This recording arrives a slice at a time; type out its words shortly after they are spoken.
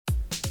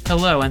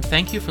Hello, and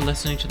thank you for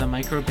listening to the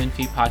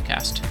MicroBinFi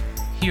podcast.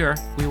 Here,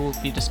 we will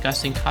be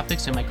discussing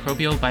topics in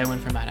microbial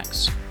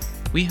bioinformatics.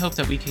 We hope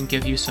that we can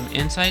give you some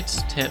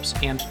insights, tips,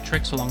 and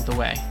tricks along the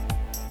way.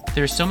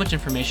 There's so much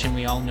information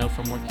we all know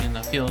from working in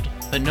the field,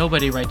 but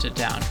nobody writes it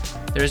down.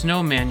 There is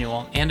no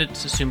manual, and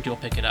it's assumed you'll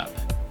pick it up.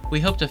 We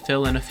hope to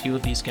fill in a few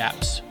of these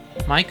gaps.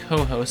 My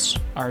co-hosts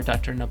are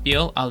Dr.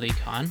 Nabil Ali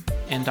Khan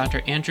and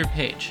Dr. Andrew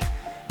Page.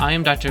 I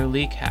am Dr.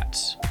 Lee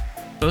Katz.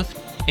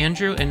 Both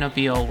Andrew and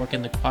Nabil work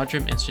in the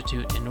Quadram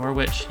Institute in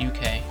Norwich,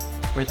 UK,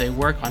 where they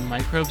work on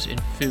microbes in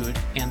food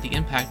and the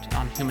impact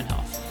on human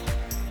health.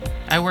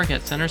 I work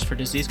at Centers for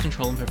Disease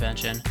Control and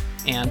Prevention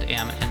and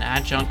am an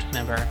adjunct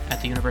member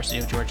at the University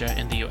of Georgia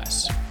in the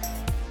US.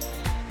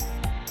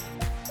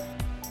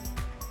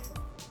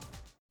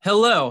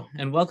 Hello,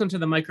 and welcome to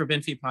the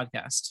MicroBinFi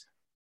podcast.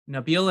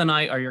 Nabil and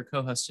I are your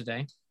co-hosts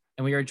today,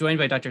 and we are joined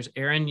by Drs.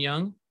 Aaron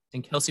Young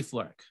and Kelsey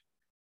Florek.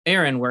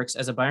 Aaron works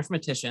as a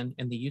bioinformatician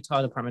in the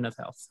Utah Department of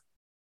Health.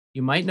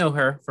 You might know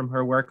her from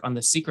her work on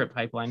the secret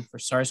pipeline for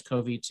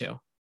SARS-CoV-2.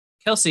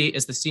 Kelsey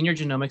is the senior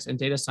genomics and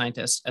data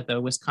scientist at the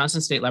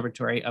Wisconsin State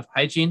Laboratory of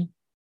Hygiene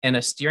and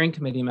a steering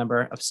committee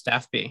member of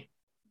Staff B.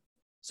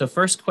 So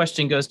first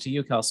question goes to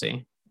you,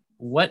 Kelsey.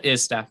 What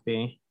is Staff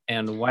B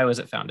and why was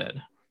it founded?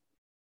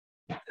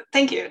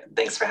 Thank you.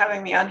 Thanks for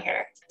having me on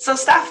here. So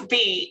Staff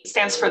B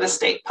stands for the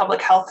State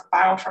Public Health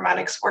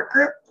Bioinformatics Work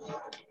Group.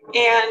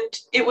 And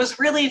it was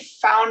really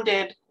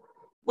founded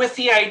with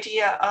the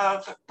idea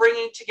of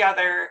bringing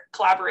together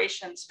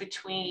collaborations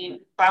between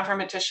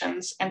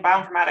bioinformaticians and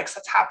bioinformatics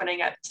that's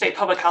happening at state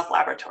public health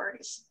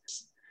laboratories.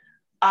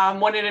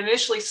 When it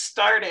initially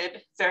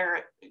started,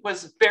 there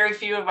was very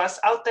few of us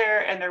out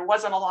there and there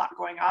wasn't a lot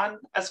going on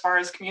as far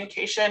as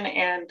communication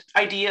and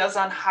ideas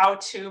on how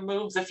to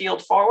move the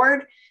field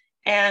forward.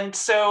 And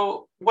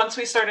so once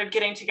we started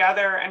getting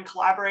together and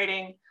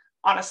collaborating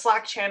on a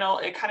Slack channel,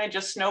 it kind of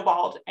just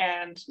snowballed.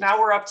 And now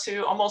we're up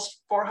to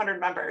almost 400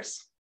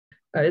 members.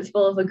 It's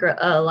full of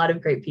a lot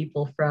of great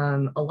people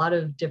from a lot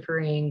of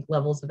differing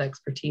levels of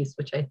expertise,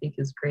 which I think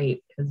is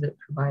great because it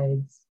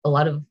provides a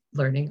lot of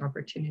learning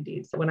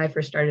opportunities. When I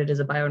first started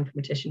as a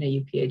bioinformatician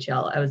at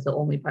UPHL, I was the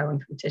only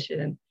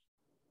bioinformatician.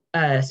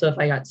 So if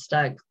I got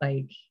stuck,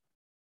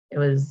 it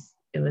was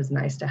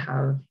nice to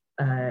have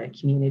a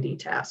community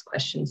to ask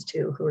questions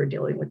to who are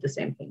dealing with the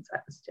same things I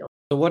was dealing with.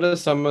 So what are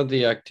some of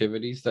the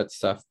activities that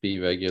Staff B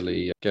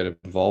regularly get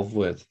involved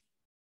with?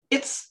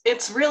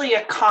 It's really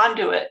a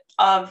conduit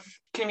of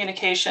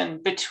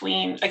communication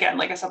between, again,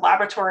 like I said,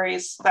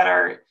 laboratories that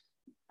are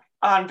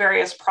on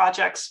various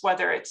projects,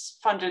 whether it's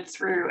funded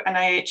through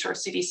NIH or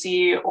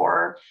CDC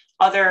or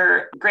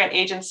other grant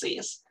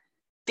agencies.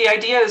 The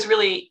idea is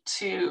really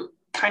to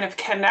kind of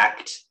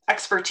connect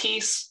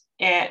expertise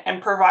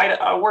and provide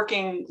a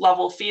working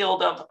level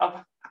field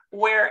of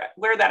where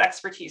that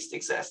expertise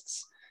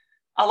exists.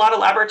 A lot of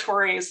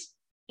laboratories,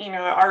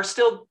 are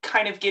still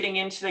kind of getting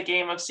into the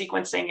game of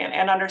sequencing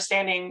and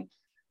understanding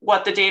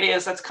what the data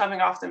is that's coming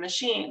off the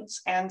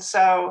machines. And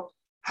so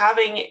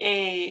having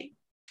a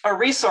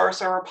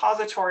resource or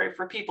repository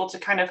for people to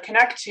kind of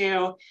connect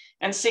to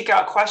and seek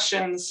out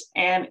questions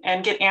and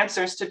get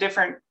answers to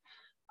different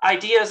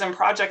ideas and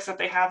projects that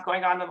they have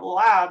going on in the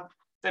lab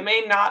that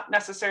may not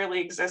necessarily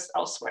exist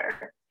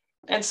elsewhere.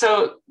 And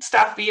so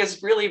Staff B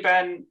has really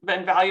been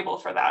valuable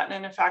for that.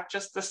 And in fact,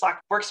 just the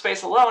Slack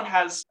workspace alone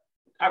has,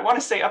 I want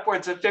to say,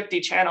 upwards of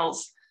 50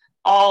 channels,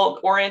 all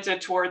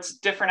oriented towards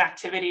different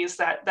activities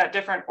that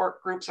different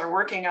work groups are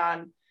working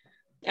on.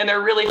 And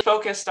they're really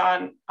focused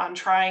on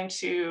trying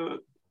to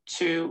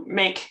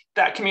make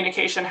that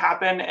communication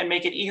happen and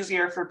make it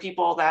easier for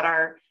people that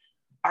are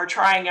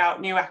trying out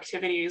new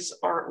activities,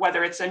 or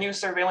whether it's a new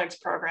surveillance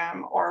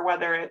program or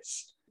whether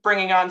it's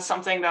bringing on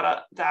something that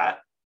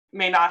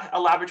a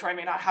laboratory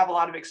may not have a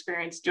lot of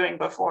experience doing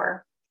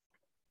before.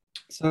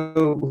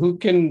 So who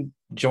can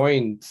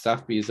join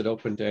Staff B? Is it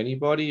open to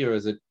anybody, or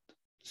is it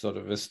sort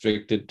of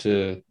restricted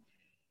to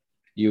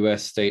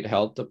US state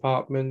health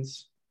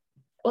departments?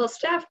 Well,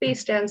 Staff B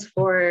stands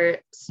for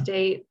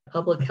State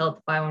Public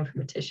Health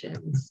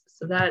Bioinformaticians.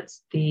 So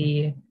that's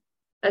the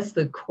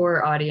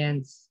core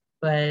audience.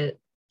 But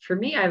for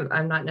me,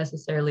 I'm not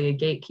necessarily a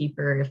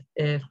gatekeeper.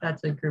 If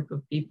that's a group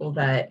of people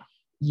that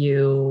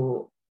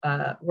you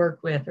work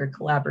with or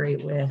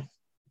collaborate with,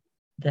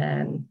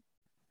 then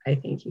I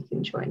think you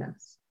can join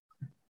us.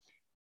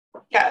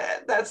 Yeah,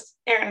 that's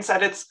Aaron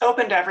said. It's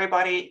open to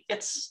everybody.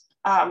 It's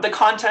the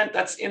content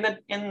that's in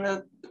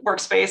the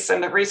workspace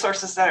and the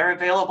resources that are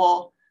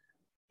available.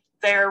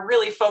 They're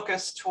really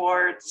focused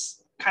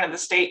towards kind of the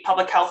state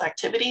public health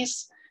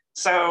activities.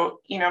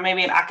 So,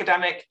 maybe an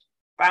academic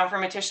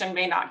bioinformatician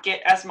may not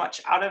get as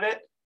much out of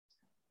it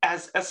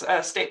as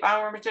a state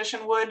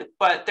bioinformatician would,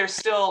 but there's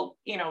still,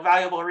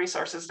 valuable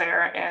resources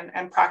there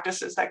and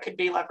practices that could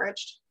be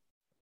leveraged.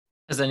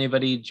 Has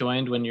anybody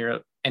joined when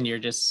you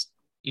just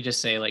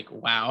say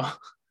wow,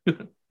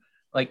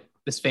 like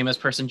this famous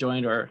person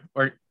joined or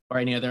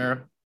any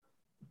other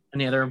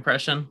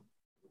impression?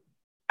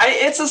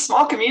 It's a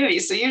small community.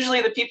 So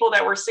usually the people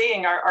that we're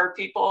seeing are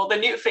people, the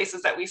new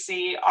faces that we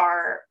see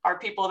are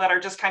people that are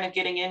just kind of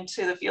getting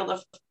into the field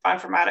of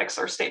bioinformatics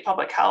or state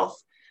public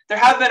health. There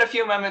have been a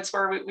few moments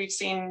where we've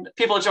seen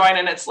people join,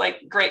 and it's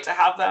like great to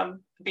have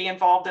them be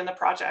involved in the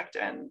project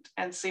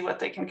and see what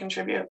they can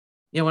contribute.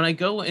 Yeah, when I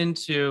go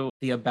into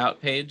the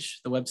About page,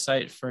 the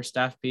website for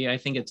Staff B, I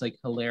think it's like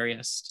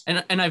hilarious.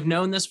 And I've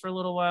known this for a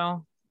little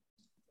while,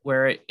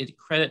 where it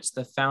credits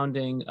the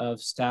founding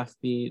of Staff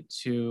B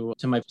to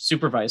my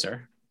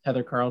supervisor,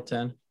 Heather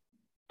Carlton.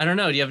 I don't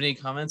know. Do you have any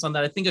comments on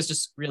that? I think it's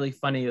just really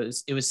funny.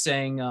 It was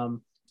saying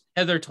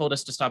Heather told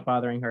us to stop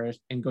bothering her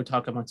and go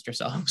talk amongst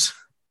yourselves.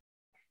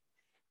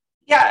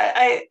 Yeah,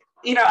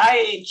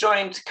 I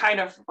joined kind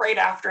of right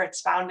after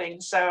its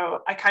founding, so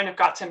I kind of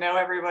got to know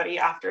everybody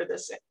after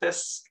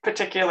this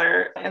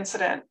particular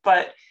incident.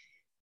 But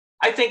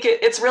I think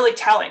it's really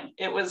telling.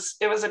 It was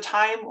a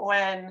time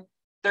when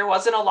there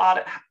wasn't a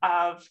lot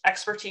of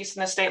expertise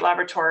in the state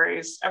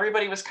laboratories.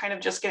 Everybody was kind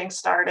of just getting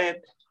started,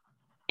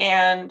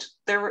 and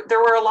there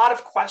were a lot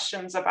of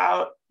questions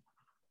about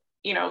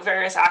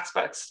various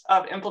aspects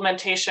of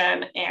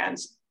implementation, and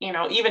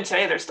even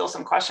today there's still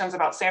some questions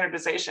about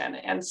standardization.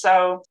 And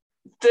so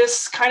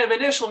this kind of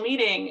initial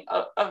meeting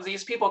of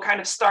these people kind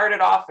of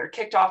started off or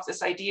kicked off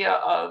this idea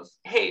of,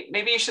 hey,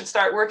 maybe you should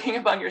start working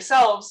among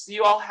yourselves.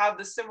 You all have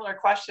the similar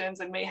questions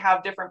and may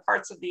have different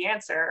parts of the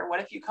answer.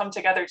 What if you come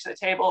together to the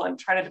table and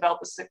try to develop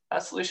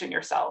a solution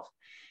yourself?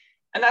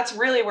 And that's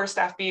really where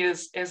Staff B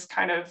is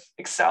kind of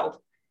excelled.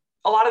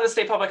 A lot of the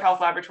state public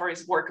health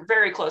laboratories work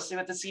very closely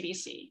with the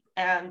CDC.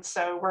 And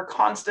so we're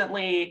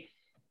constantly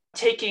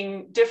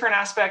taking different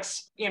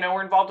aspects,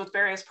 we're involved with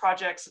various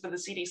projects with the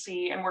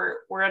CDC, and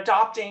we're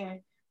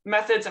adopting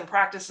methods and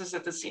practices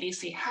that the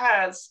CDC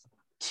has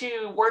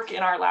to work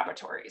in our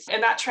laboratories.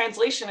 And that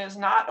translation is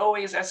not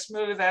always as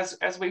smooth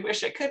as we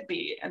wish it could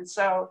be. And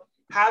so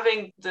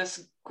having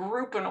this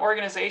group and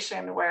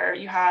organization where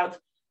you have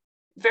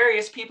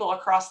various people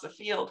across the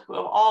field who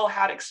have all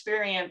had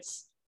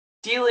experience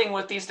dealing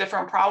with these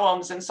different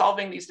problems and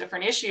solving these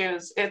different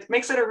issues, it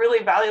makes it a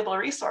really valuable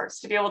resource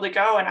to be able to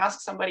go and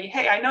ask somebody,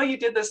 hey, I know you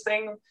did this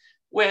thing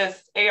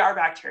with AR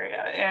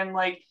bacteria and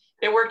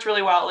it worked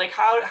really well.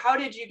 How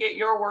did you get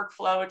your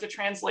workflow to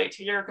translate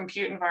to your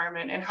compute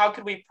environment? And how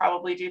could we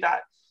probably do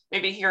that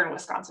maybe here in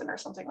Wisconsin or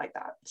something like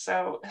that?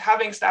 So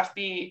having Staff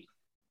B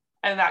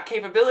and that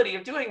capability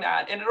of doing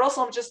that, and it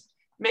also just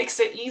makes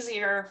it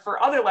easier for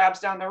other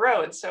labs down the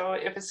road. So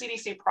if a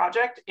CDC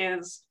project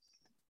is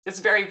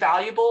very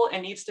valuable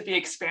and needs to be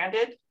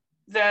expanded,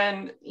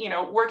 then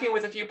working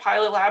with a few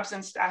pilot labs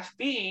in Staff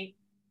B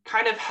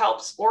kind of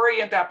helps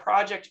orient that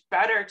project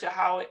better to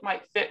how it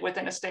might fit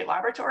within a state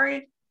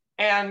laboratory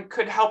and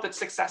could help its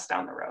success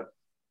down the road.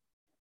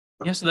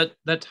 Yeah, so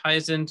that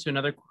ties into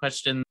another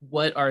question.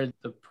 What are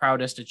the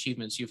proudest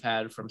achievements you've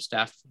had from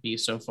Staff B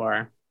so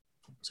far?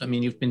 So,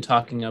 you've been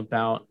talking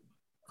about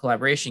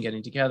collaboration,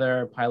 getting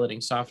together,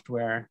 piloting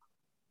software.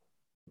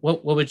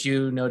 What would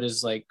you note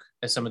as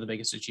some of the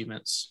biggest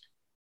achievements?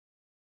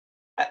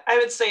 I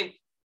would say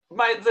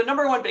the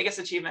number one biggest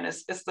achievement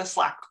is the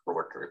Slack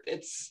work group.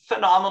 It's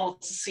phenomenal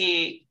to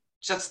see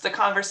just the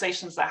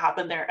conversations that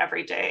happen there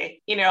every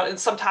day. And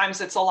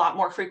sometimes it's a lot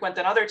more frequent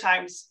than other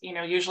times.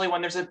 Usually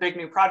when there's a big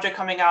new project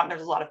coming out and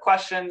there's a lot of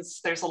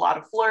questions, there's a lot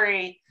of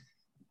flurry,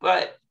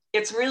 but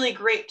it's really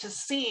great to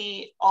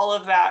see all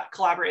of that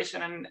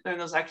collaboration and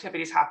those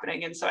activities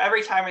happening. And so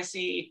every time I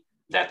see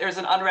that there's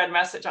an unread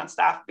message on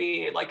Staff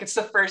B, it's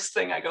the first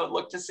thing I go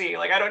look to see.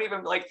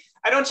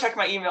 I don't check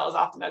my email as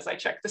often as I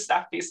check the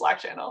Staff B Slack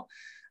channel.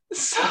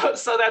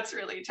 So that's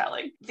really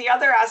telling. The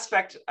other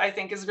aspect I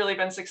think has really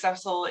been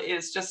successful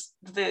is just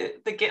the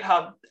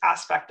GitHub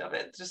aspect of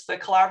it, just the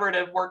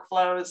collaborative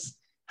workflows,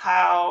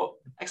 how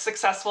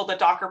successful the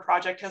Docker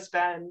project has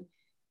been.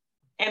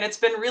 And it's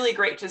been really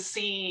great to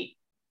see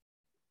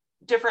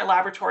different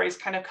laboratories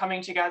kind of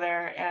coming together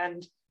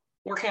and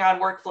working on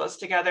workflows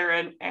together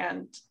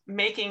and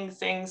making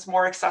things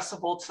more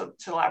accessible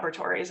to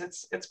laboratories.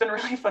 It's been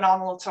really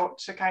phenomenal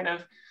to kind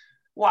of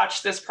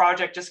watch this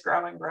project just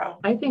grow and grow.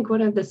 I think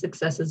one of the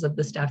successes of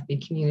the Staff B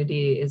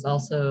community is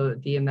also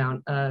the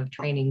amount of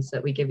trainings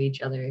that we give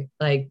each other.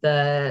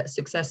 The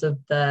success of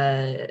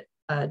the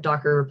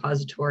Docker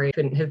repository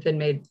couldn't have been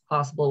made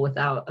possible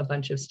without a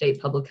bunch of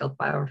state public health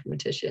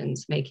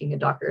bioinformaticians making a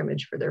Docker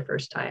image for their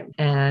first time.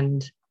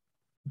 And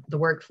the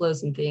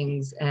workflows and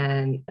things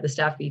and the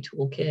Staff B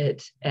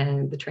toolkit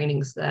and the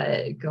trainings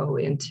that go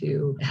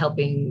into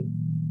helping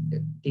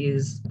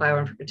these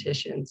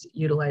bioinformaticians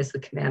utilize the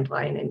command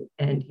line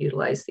and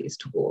utilize these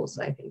tools,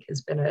 I think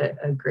has been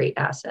a great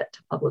asset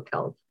to public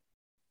health.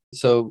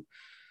 So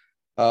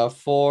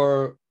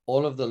for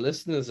all of the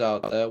listeners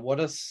out there, what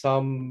are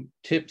some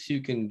tips you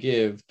can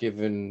give,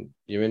 given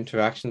your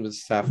interaction with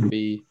Staff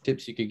B,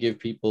 tips you could give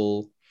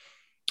people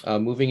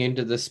moving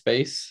into this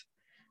space?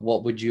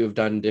 What would you have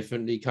done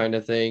differently kind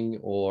of thing?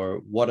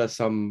 Or what are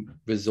some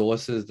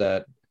resources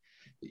that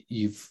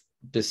you've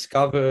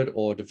discovered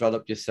or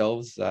developed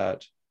yourselves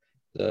that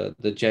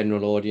the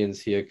general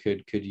audience here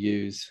could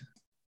use?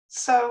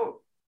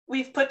 So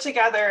We've put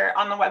together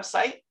on the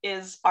website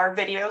is our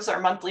videos,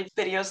 our monthly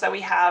videos that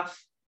we have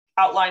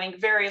outlining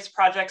various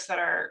projects that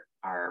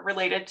are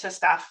related to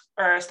staff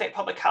or state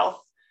public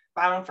health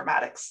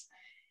bioinformatics.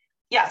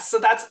 Yes, so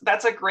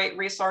that's a great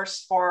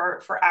resource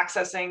for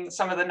accessing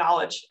some of the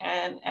knowledge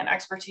and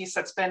expertise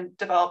that's been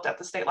developed at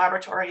the state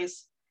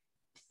laboratories.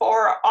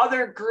 For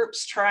other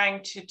groups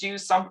trying to do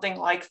something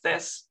like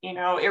this,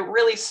 it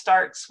really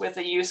starts with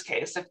a use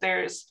case. If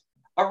there's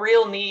a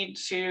real need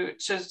to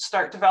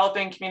start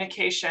developing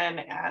communication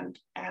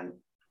and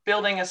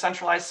building a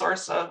centralized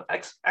source of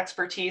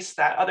expertise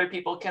that other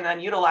people can then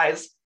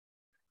utilize,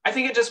 I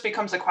think it just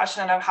becomes a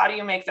question of how do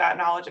you make that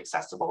knowledge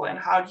accessible and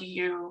how do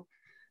you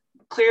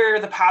clear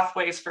the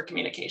pathways for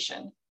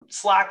communication.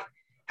 Slack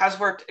has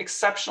worked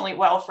exceptionally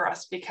well for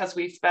us because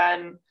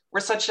we're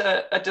such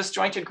a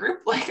disjointed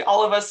group. Like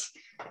all of us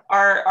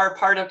are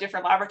part of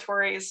different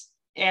laboratories,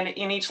 and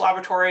in each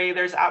laboratory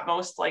there's at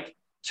most like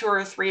 2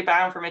 or 3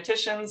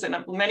 bioinformaticians, and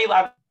in many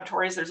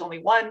laboratories there's only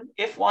one,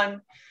 if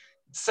one.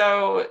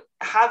 So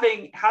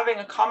having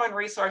a common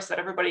resource that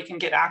everybody can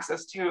get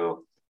access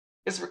to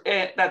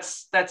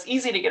that's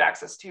easy to get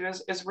access to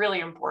is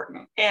really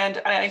important. And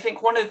I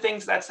think one of the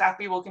things that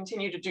SAFB will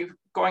continue to do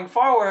going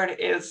forward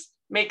is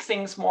make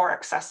things more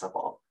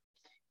accessible.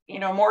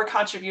 More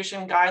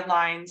contribution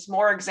guidelines,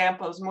 more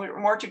examples,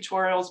 more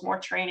tutorials, more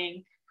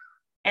training.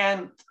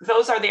 And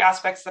those are the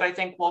aspects that I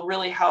think will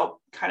really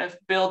help kind of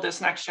build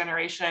this next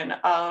generation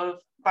of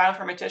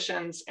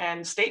bioinformaticians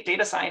and state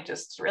data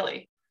scientists,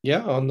 really.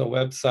 Yeah, on the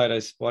website, I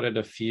spotted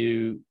a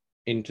few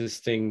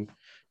interesting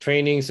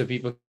trainings so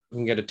people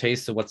can get a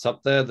taste of what's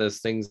up there.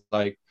 There's things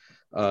like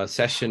a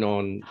session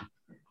on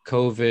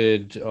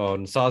COVID,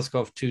 on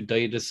SARS-CoV-2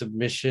 data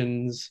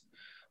submissions,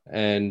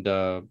 and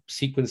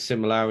sequence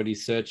similarity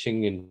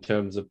searching in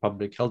terms of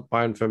public health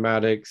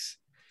bioinformatics,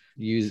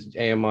 use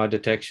AMR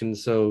detection.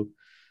 So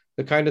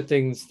the kind of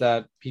things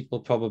that people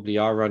probably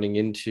are running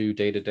into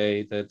day to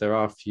day, that there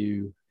are a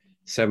few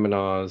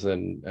seminars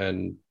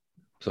and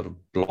sort of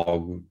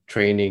blog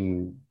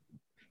training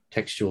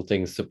textual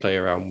things to play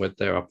around with.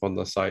 They're up on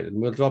the site, and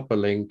we'll drop a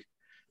link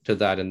to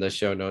that in the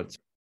show notes.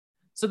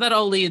 So that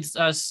all leads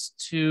us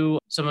to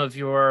some of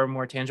your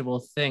more tangible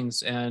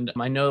things. And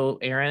I know,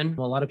 Aaron,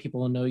 a lot of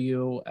people know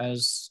you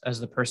as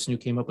the person who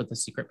came up with the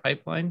secret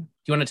pipeline. Do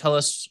you want to tell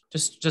us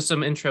just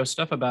some intro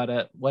stuff about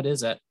it? What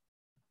is it?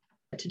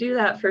 To do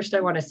that, first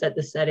I want to set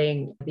the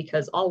setting,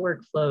 because all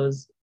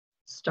workflows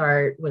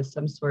start with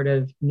some sort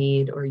of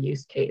need or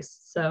use case.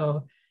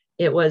 So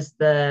it was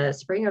the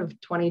spring of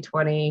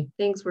 2020,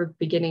 things were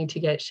beginning to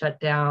get shut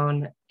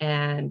down,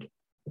 and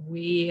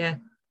we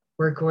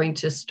were going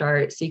to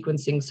start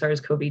sequencing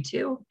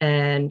SARS-CoV-2.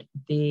 And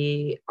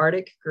the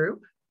Arctic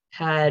group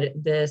had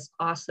this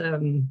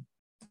awesome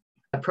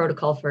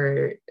protocol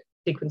for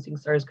sequencing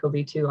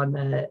SARS-CoV-2 on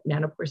the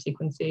nanopore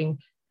sequencing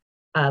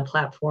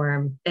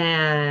platform.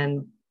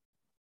 And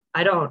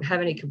I don't have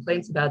any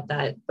complaints about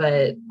that,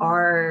 but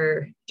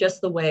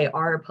just the way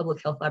our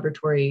public health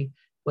laboratory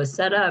was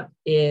set up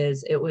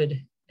is it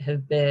would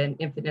have been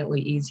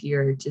infinitely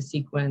easier to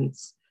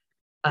sequence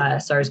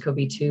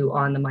SARS-CoV-2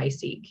 on the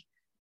MiSeq.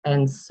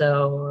 And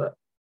so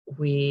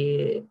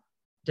we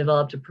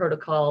developed a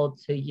protocol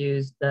to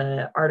use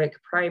the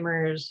Arctic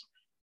primers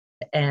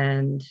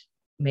and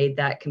made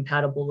that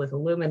compatible with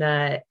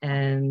Illumina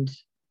and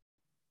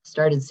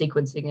started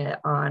sequencing it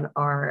on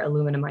our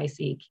Illumina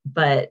MiSeq.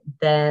 But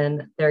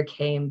then there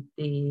came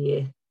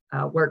the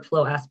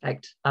workflow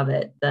aspect of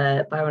it.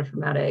 The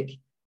bioinformatic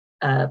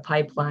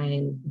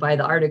pipeline by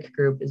the Arctic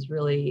group is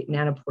really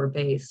nanopore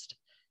based.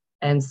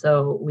 And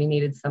so we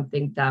needed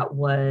something that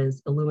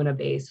was Illumina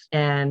based.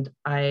 And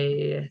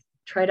I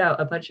tried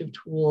out a bunch of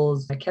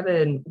tools.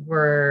 Kevin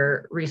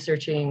were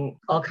researching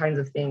all kinds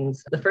of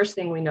things. The first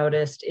thing we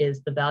noticed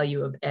is the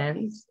value of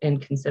ends in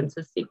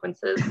consensus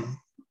sequences,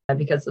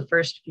 because the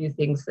first few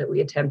things that we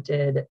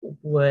attempted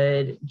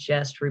would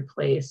just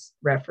replace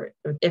reference.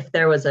 If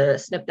there was a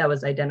SNP that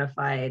was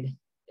identified,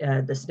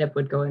 the SNP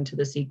would go into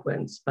the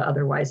sequence, but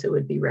otherwise it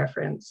would be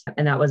referenced.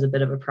 And that was a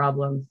bit of a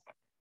problem.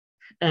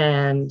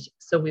 And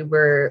so we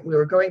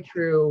were going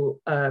through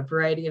a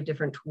variety of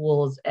different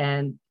tools,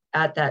 and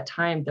at that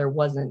time there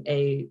wasn't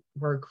a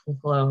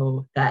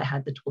workflow that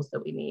had the tools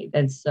that we need.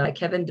 And so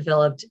Kevin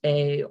developed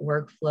a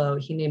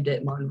workflow. He named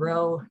it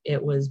Monroe.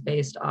 It was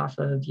based off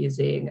of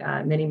using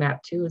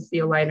Minimap2 as the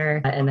aligner,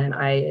 and then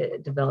I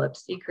developed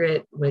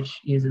Secret, which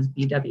uses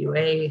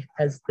BWA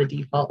as the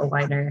default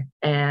aligner.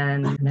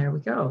 And there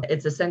we go.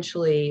 It's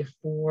essentially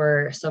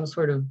for some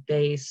sort of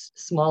base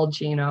small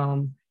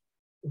genome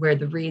where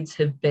the reads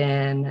have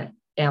been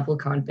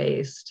amplicon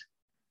based.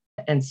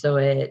 And so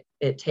it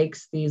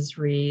takes these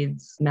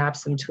reads,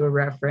 maps them to a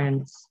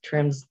reference,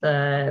 trims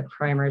the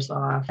primers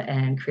off,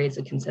 and creates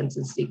a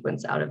consensus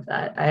sequence out of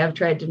that. I have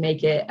tried to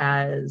make it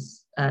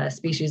as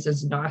species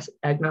as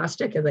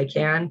agnostic as I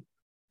can.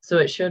 So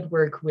it should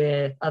work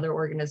with other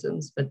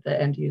organisms, but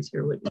the end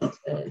user would need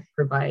to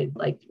provide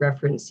like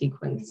reference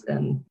sequence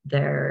and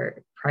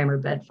their primer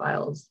bed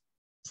files.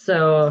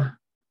 So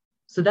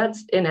So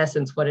that's in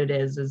essence what it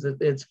is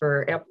it's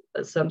for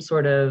some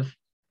sort of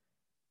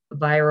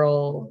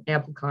viral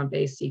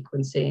amplicon-based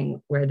sequencing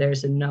where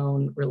there's a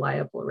known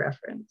reliable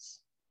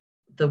reference.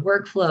 The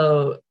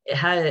workflow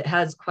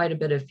has quite a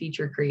bit of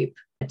feature creep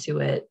to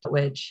it,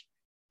 which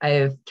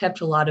I've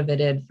kept a lot of it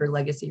in for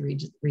legacy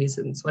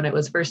reasons. When it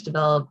was first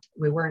developed,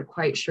 we weren't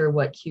quite sure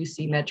what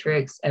QC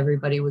metrics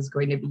everybody was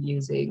going to be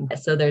using.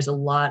 So there's a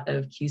lot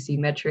of QC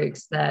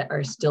metrics that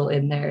are still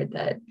in there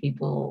that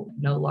people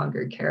no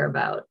longer care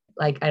about.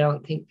 Like, I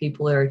don't think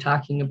people are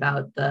talking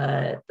about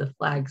the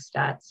flag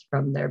stats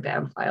from their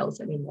BAM files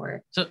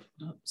anymore.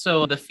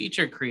 So the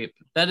feature creep,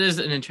 that is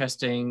an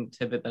interesting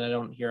tidbit that I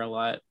don't hear a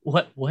lot.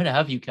 What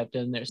have you kept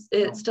in there?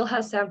 It still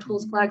has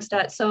SAMtools flag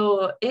stats.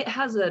 So it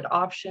has an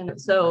option.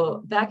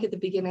 So back at the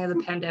beginning of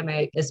the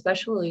pandemic,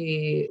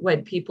 especially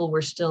when people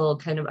were still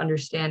kind of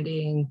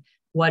understanding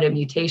what a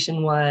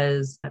mutation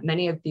was,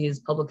 many of these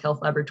public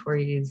health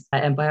laboratories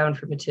and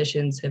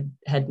bioinformaticians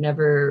had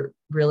never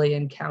really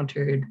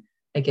encountered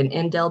like an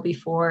indel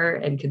before,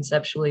 and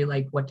conceptually,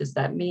 like, what does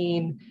that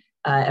mean?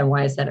 And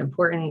why is that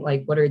important?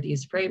 Like, what are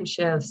these frame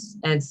shifts?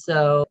 And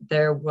so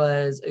there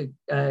was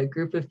a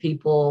group of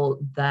people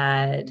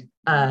that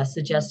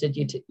suggested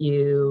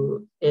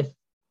you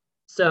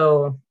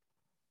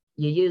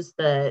use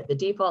the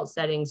default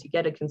settings, you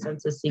get a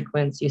consensus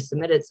sequence, you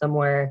submit it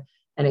somewhere,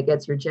 and it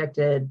gets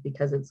rejected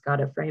because it's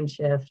got a frame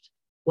shift.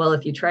 Well,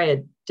 if you try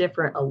a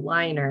different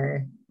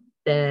aligner,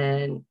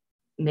 then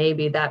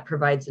maybe that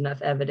provides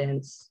enough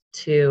evidence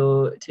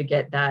to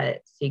get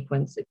that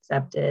sequence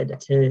accepted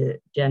to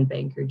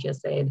GenBank or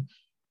GISAID.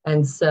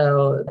 And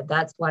so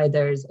that's why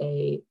there's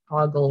a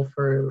toggle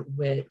for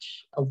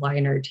which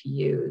aligner to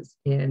use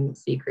in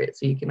secret.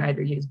 So you can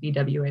either use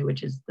BWA,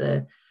 which is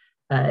the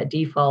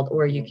default,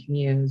 or you can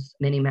use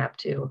Minimap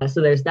too.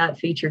 So there's that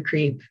feature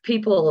creep.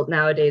 People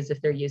nowadays,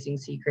 if they're using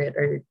secret,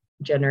 are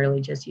generally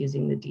just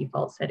using the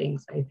default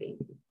settings, I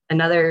think.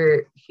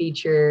 Another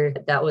feature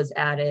that was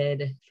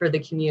added for the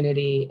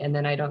community, and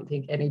then I don't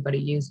think anybody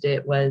used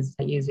it, was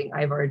using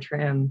IVAR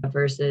trim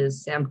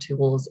versus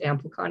SAMtools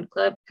amplicon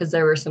clip, because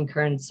there were some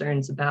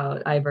concerns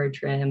about IVAR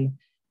trim.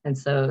 And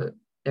so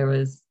there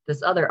was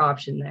this other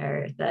option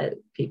there that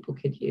people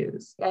could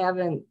use. I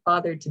haven't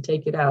bothered to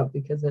take it out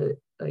because at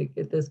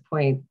this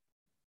point,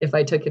 if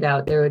I took it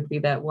out, there would be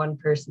that one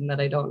person that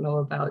I don't know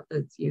about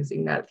that's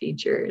using that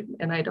feature,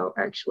 and I don't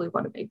actually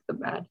want to make them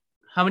mad.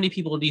 How many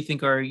people do you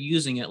think are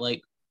using it?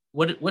 Like,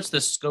 what's the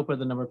scope of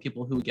the number of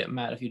people who would get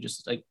mad if you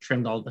just like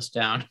trimmed all this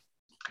down?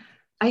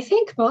 I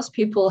think most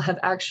people have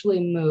actually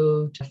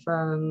moved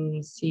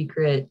from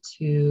secret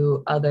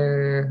to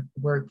other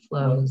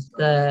workflows.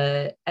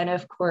 The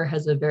NF Core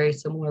has a very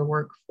similar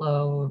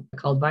workflow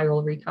called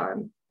Viral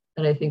Recon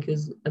that I think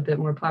is a bit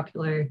more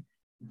popular.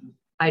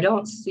 I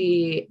don't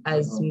see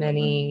as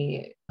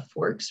many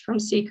forks from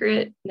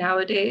secret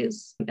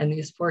nowadays, and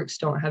these forks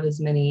don't have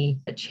as many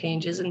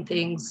changes and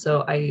things.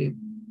 So I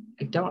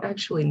don't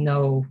actually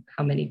know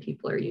how many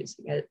people are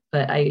using it,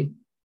 but I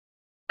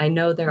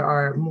know there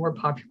are more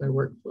popular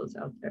workflows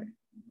out there.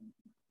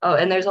 Oh,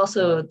 and there's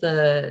also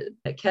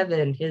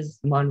Kevin, his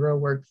Monroe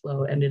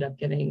workflow ended up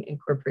getting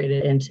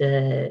incorporated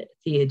into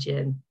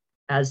Theogen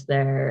as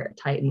their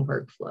Titan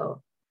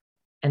workflow.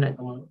 And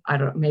I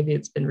don't, maybe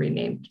it's been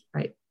renamed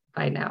right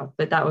by now,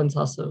 but that one's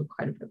also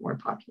quite a bit more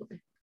popular.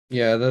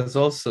 Yeah, there's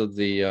also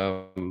the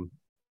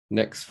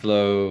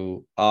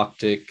Nextflow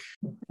Arctic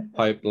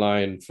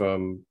pipeline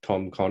from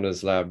Tom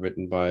Connor's lab,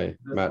 written by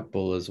Matt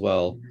Bull as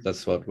well.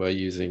 That's what we're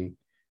using.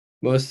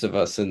 Most of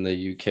us in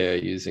the UK are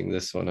using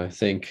this one, I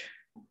think.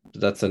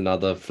 That's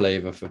another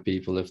flavor for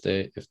people if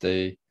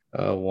they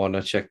want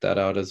to check that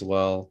out as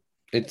well.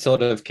 It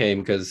sort of came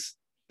because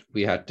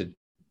we had to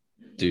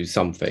do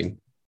something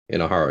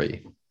in a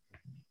hurry.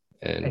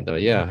 And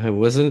yeah, it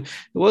wasn't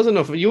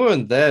you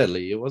weren't there,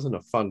 Lee. It wasn't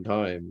a fun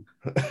time.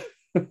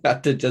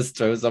 Had to just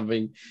throw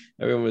something.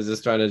 Everyone was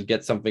just trying to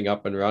get something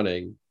up and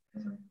running,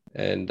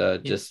 and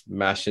just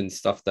mashing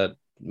stuff that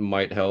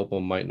might help or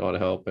might not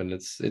help. And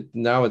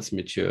now it's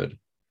matured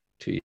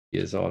 2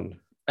 years on.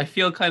 I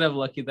feel kind of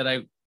lucky that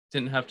I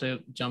didn't have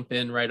to jump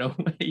in right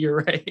away. You're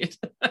right.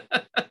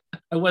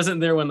 I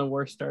wasn't there when the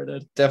war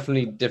started.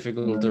 Definitely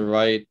difficult to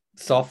write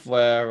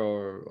software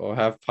or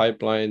have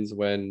pipelines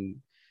when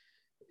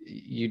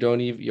you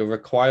don't even, your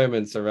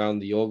requirements around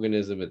the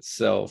organism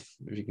itself,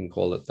 if you can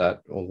call it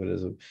that,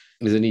 organism,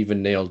 isn't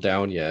even nailed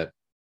down yet.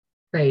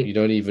 Right. You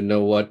don't even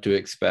know what to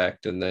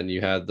expect. And then you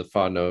had the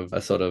fun of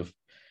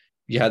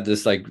you had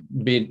this like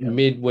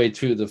midway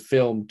through the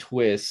film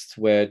twist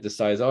where it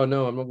decides, oh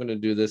no, I'm not going to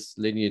do this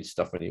lineage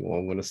stuff anymore.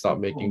 I'm going to start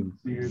making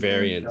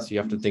variants. You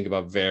have to think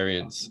about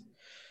variants.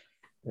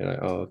 And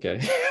okay.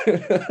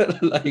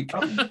 Like,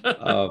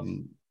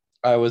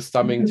 I was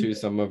thumbing through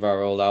some of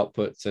our old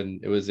outputs,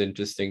 and it was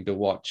interesting to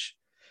watch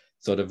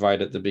sort of right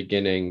at the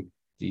beginning,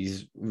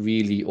 these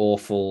really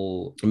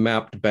awful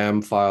mapped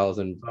BAM files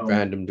and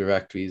random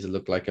directories that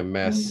look like a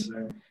mess.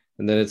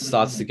 And then it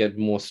starts to get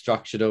more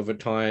structured over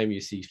time.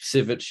 You see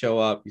Civet show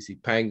up, you see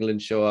Pangolin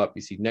show up,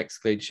 you see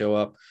Nextclade show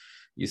up.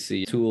 You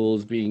see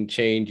tools being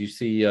changed. You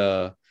see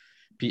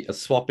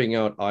swapping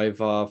out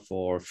IVAR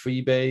for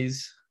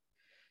Freebase,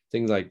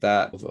 things like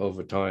that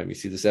over time. You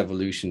see this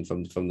evolution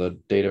from the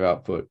data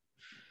output.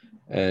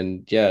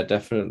 And yeah,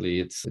 definitely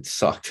it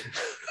sucked.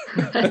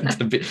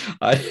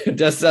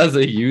 Just as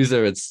a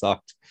user, it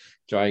sucked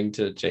trying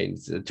to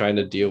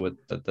deal with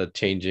the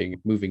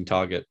changing moving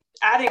target.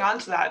 Adding on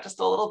to that just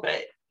a little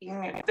bit,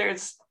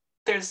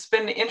 there's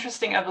been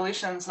interesting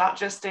evolutions, not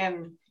just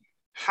in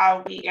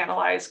how we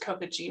analyze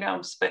COVID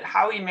genomes, but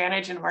how we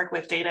manage and work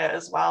with data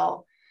as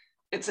well.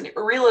 It's a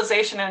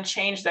realization and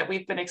change that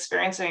we've been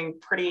experiencing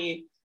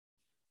pretty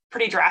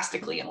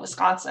drastically in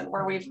Wisconsin,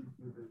 where we've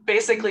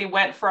basically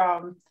went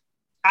from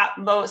at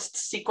most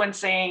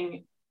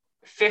sequencing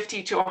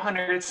 50 to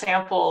 100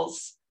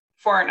 samples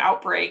for an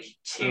outbreak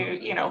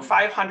to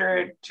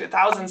 500 to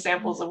 1,000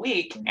 samples a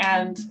week.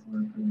 And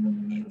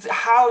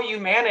how you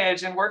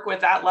manage and work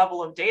with that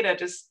level of data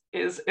just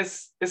is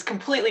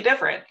completely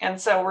different. And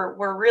so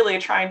we're really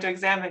trying to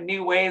examine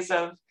new ways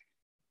of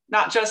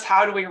not just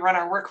how do we run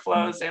our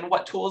workflows and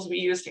what tools we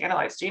use to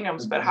analyze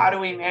genomes, but how do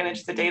we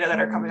manage the data that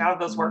are coming out of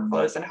those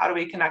workflows, and how do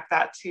we connect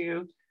that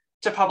to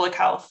public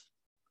health?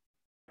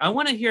 I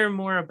want to hear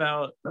more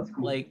about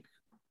like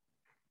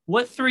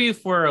what threw you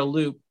for a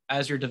loop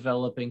as you're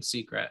developing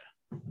Secret.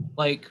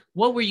 Like,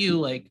 what were you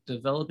like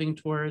developing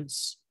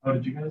towards? Oh,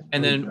 did you guys?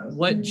 And then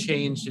what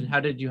changed, and how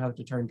did you have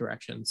to turn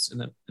directions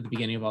at the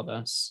beginning of all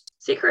this?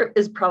 Secret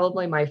is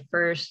probably my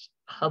first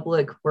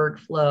public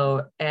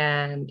workflow.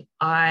 And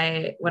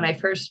when I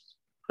first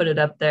put it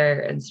up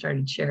there and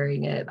started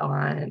sharing it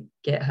on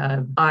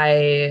GitHub,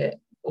 I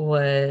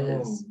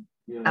was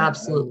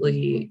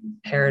absolutely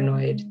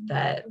paranoid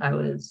that I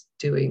was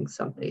doing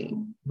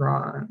something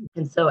wrong.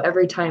 And so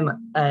every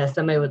time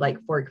somebody would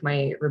like fork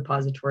my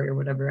repository or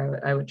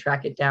whatever, I would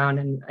track it down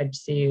and I'd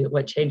see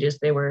what changes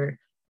they were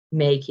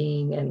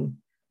making and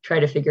try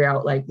to figure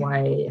out like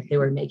why they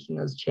were making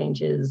those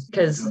changes.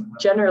 Because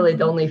generally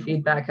the only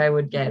feedback I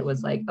would get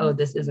was like, oh,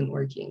 this isn't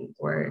working,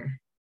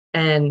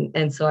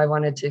 and so I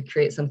wanted to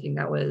create something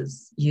that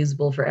was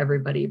usable for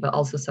everybody, but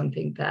also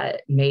something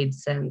that made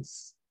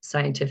sense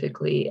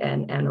scientifically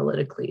and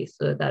analytically,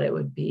 so that it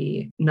would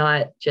be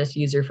not just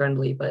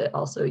user-friendly, but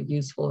also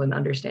useful in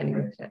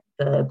understanding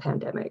the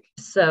pandemic.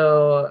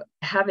 So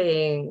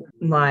having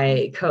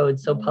my code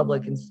so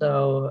public and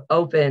so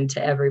open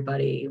to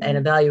everybody and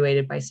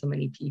evaluated by so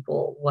many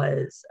people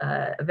was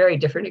a very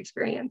different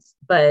experience.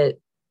 But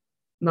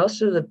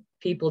most of the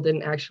people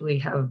didn't actually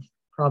have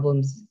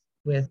problems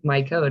with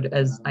my code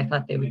as I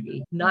thought they would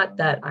be. Not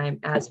that I'm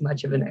as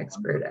much of an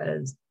expert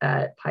as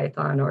at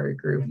Python or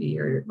Groovy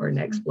or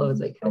Nextflow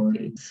as I could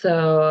be.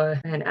 So,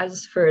 and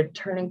as for a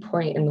turning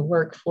point in the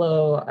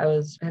workflow, I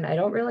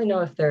don't really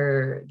know if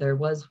there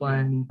was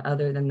one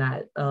other than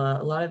that.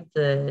 A lot of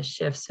the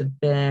shifts have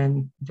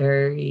been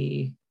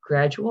very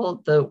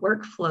gradual. The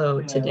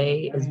workflow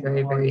today is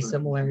very, very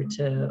similar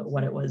to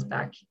what it was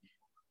back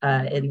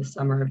in the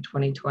summer of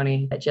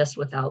 2020, just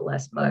without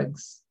less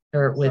bugs,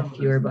 or with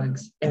fewer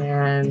bugs.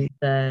 And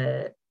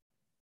the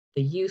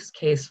use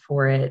case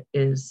for it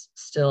is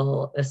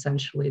still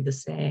essentially the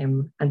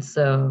same. And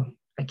so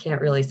I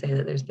can't really say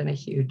that there's been a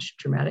huge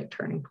dramatic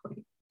turning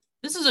point.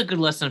 This is a good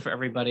lesson for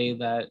everybody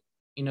that,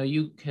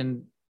 you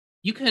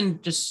can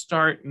just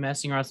start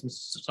messing around with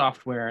some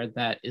software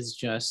that is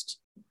just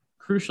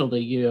crucial to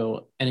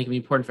you, and it can be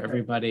important for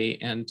everybody.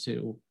 And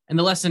the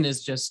lesson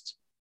is just,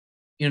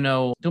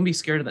 don't be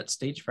scared of that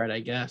stage fright, I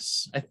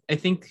guess. I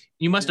think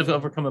you must have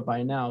overcome it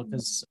by now,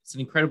 because it's an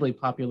incredibly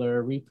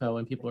popular repo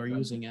and people are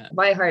using it.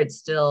 My heart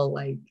still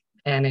like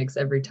panics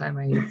every time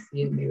I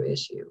see a new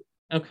issue.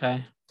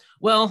 Okay.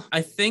 Well, I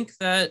think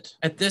that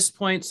at this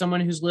point, someone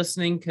who's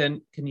listening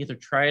can either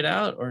try it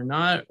out or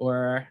not,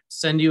 or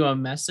send you a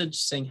message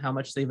saying how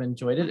much they've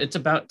enjoyed it. It's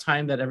about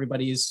time that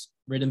everybody's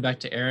written back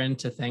to Erin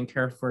to thank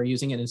her for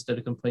using it instead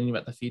of complaining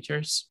about the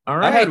features. All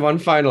right. I had one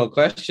final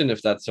question,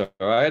 if that's all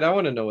right. I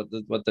want to know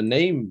what the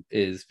name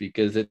is,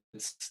 because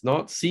it's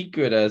not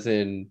secret as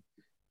in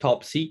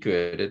top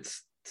secret.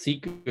 It's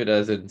secret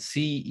as in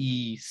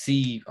CECRET.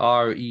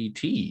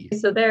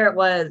 So there it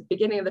was,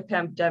 beginning of the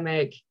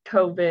pandemic,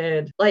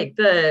 COVID, like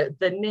the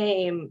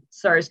name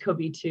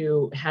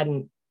SARS-CoV-2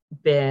 hadn't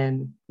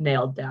been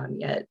nailed down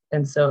yet.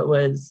 And so it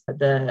was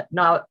the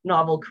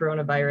novel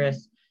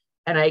coronavirus.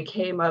 And I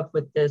came up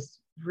with this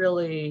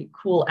really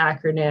cool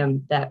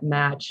acronym that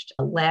matched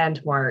a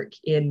landmark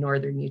in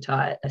northern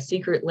Utah. A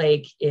Secret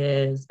Lake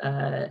is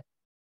a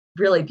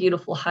really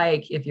beautiful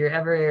hike. If you're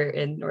ever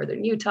in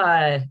northern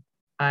Utah,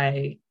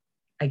 I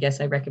guess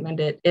I recommend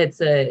it.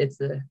 It's a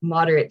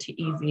moderate to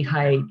easy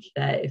hike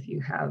that if you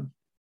have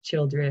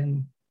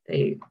children,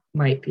 they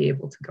might be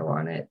able to go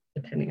on it,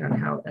 depending on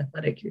how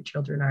athletic your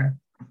children are.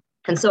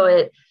 And so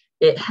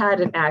it had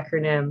an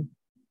acronym.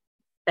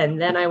 And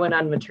then I went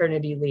on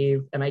maternity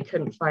leave and I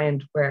couldn't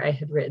find where I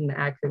had written the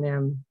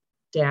acronym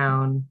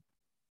down.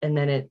 And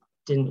then it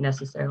didn't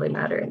necessarily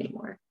matter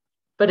anymore.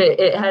 But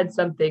it had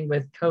something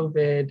with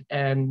COVID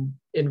and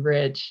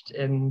enriched,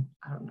 and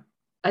I don't know.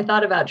 I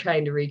thought about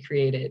trying to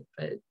recreate it,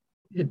 but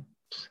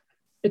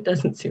It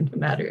doesn't seem to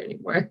matter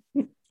anymore.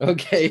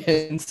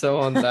 Okay, and so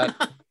on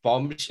that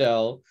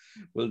bombshell,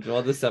 we'll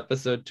draw this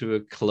episode to a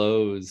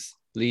close.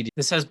 Lee,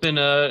 This has been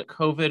a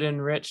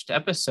COVID-enriched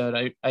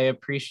episode. I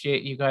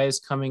appreciate you guys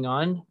coming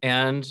on,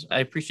 and I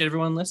appreciate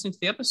everyone listening to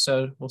the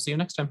episode. We'll see you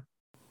next time.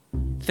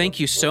 Thank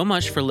you so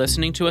much for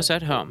listening to us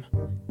at home.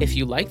 If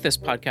you like this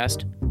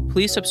podcast,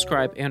 please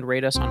subscribe and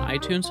rate us on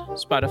iTunes,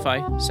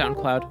 Spotify,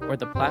 SoundCloud, or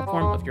the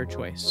platform of your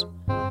choice.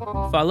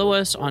 Follow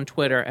us on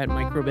Twitter at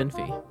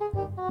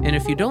MicroBinFi. And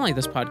if you don't like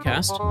this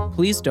podcast,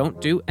 please don't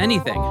do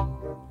anything.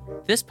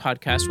 This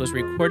podcast was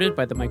recorded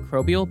by the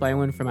Microbial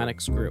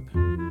Bioinformatics Group.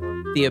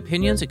 The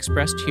opinions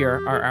expressed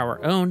here are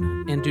our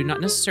own and do not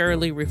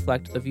necessarily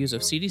reflect the views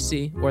of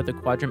CDC or the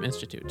Quadram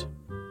Institute.